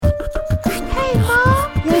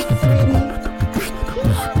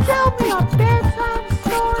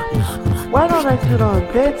it on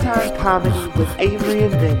Bedtime Comedy with Avery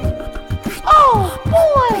and Vinny. Oh,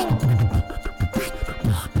 boy!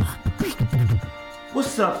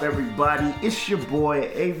 What's up, everybody? It's your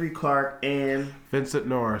boy, Avery Clark and Vincent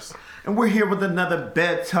Norris. And we're here with another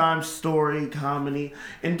bedtime story comedy.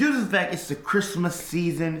 And due to the fact it's the Christmas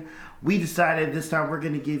season, we decided this time we're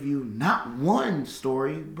going to give you not one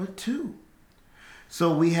story, but two.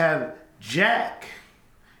 So we have Jack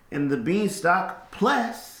and the Beanstalk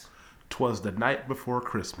plus 'Twas the Night Before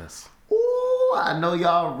Christmas. Ooh, I know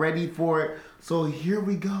y'all ready for it. So here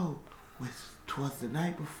we go with 'Twas the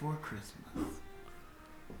Night Before Christmas.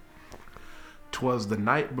 'Twas the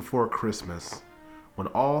night before Christmas, when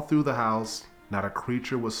all through the house not a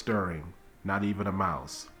creature was stirring, not even a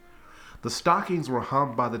mouse. The stockings were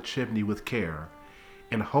hung by the chimney with care,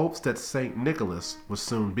 in hopes that St. Nicholas would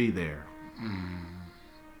soon be there.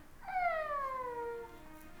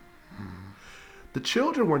 The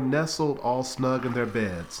children were nestled all snug in their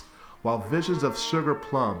beds, while visions of sugar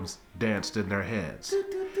plums danced in their heads.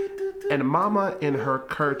 And Mama in her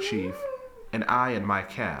kerchief, and I in my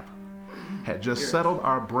cap, had just settled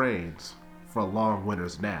our brains for a long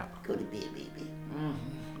winter's nap. Go to bed, baby.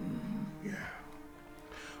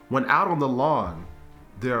 When out on the lawn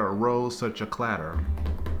there arose such a clatter,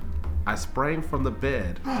 I sprang from the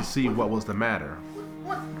bed to see what was the matter.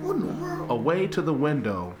 What in the world? Away to the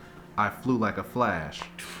window I flew like a flash,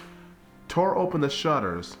 tore open the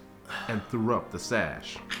shutters, and threw up the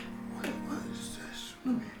sash. What is this?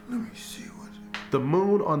 Let me see what. The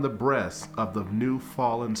moon on the breast of the new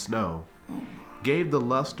fallen snow gave the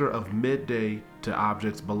luster of midday to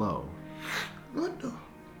objects below. What the?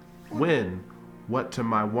 When, what to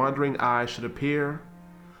my wondering eye should appear,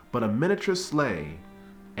 but a miniature sleigh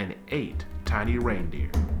and 8 tiny reindeer.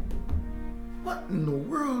 What in the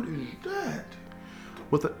world is that?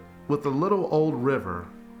 With a little old river,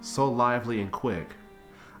 so lively and quick,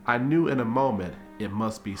 I knew in a moment it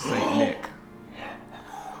must be Saint Nick.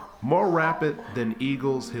 More rapid than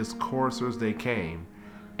eagles his coursers they came,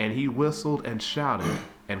 and he whistled and shouted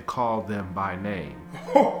and called them by name.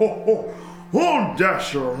 Ho, ho, ho! On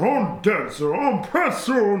Dasher, on Dancer, on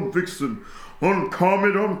Prancer, on Vixen, on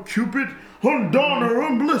Comet, on Cupid, on Donner,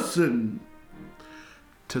 on Blitzen.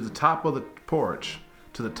 To the top of the porch,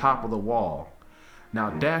 to the top of the wall. Now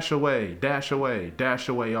dash away, dash away, dash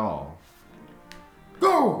away all.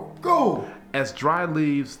 Go, go! As dry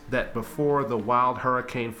leaves that before the wild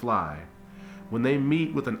hurricane fly, when they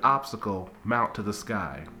meet with an obstacle, mount to the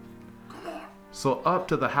sky. So up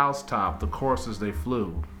to the housetop the coursers they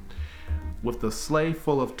flew, with the sleigh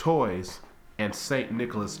full of toys, and St.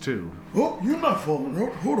 Nicholas too. Oh, you're not falling.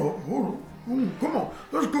 Hold on. Come on,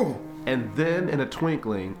 let's go. And then in a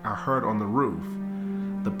twinkling I heard on the roof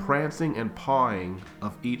the prancing and pawing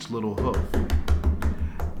of each little hoof.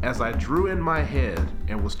 As I drew in my head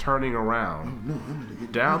and was turning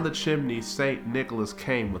around, down the chimney St. Nicholas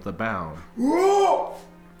came with a bound. Whoa!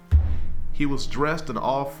 He was dressed in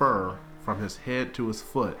all fur from his head to his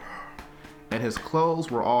foot, and his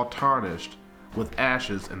clothes were all tarnished with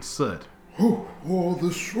ashes and soot. Oh,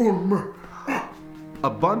 this one. A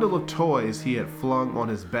bundle of toys he had flung on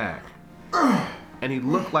his back, and he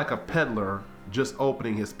looked like a peddler just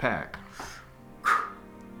opening his pack.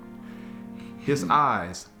 His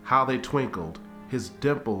eyes, how they twinkled, his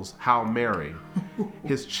dimples, how merry.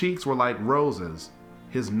 His cheeks were like roses,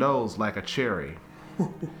 his nose like a cherry.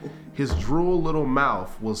 His droll little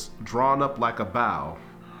mouth was drawn up like a bow,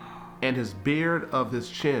 and his beard of his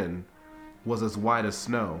chin was as white as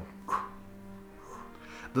snow.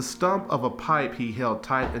 The stump of a pipe he held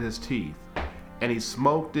tight in his teeth, and he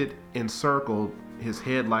smoked it, encircled his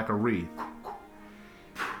head like a wreath.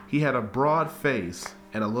 He had a broad face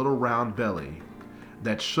and a little round belly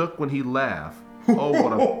that shook when he laughed. Oh,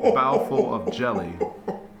 what a mouthful of jelly.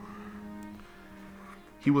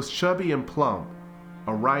 He was chubby and plump,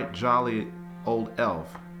 a right jolly old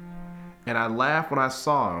elf, and I laughed when I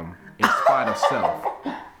saw him in spite of self.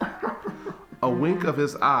 A wink of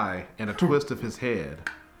his eye and a twist of his head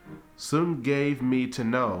soon gave me to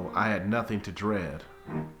know I had nothing to dread.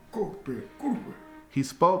 Go to bed. He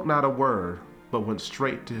spoke not a word, but went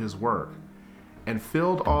straight to his work, and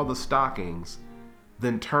filled all the stockings,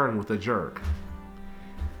 then turned with a jerk.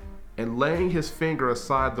 And laying his finger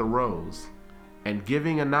aside the rose, and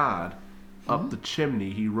giving a nod, up the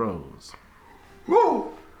chimney he rose.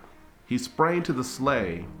 Whoa! He sprang to the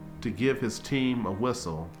sleigh to give his team a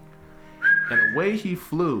whistle, and away he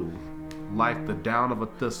flew like the down of a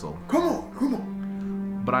thistle. Come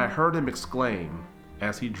on. But I heard him exclaim,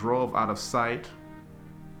 as he drove out of sight,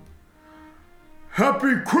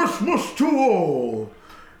 Happy Christmas to all,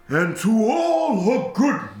 and to all a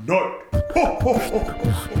good night. Ho, ho,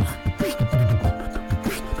 ho.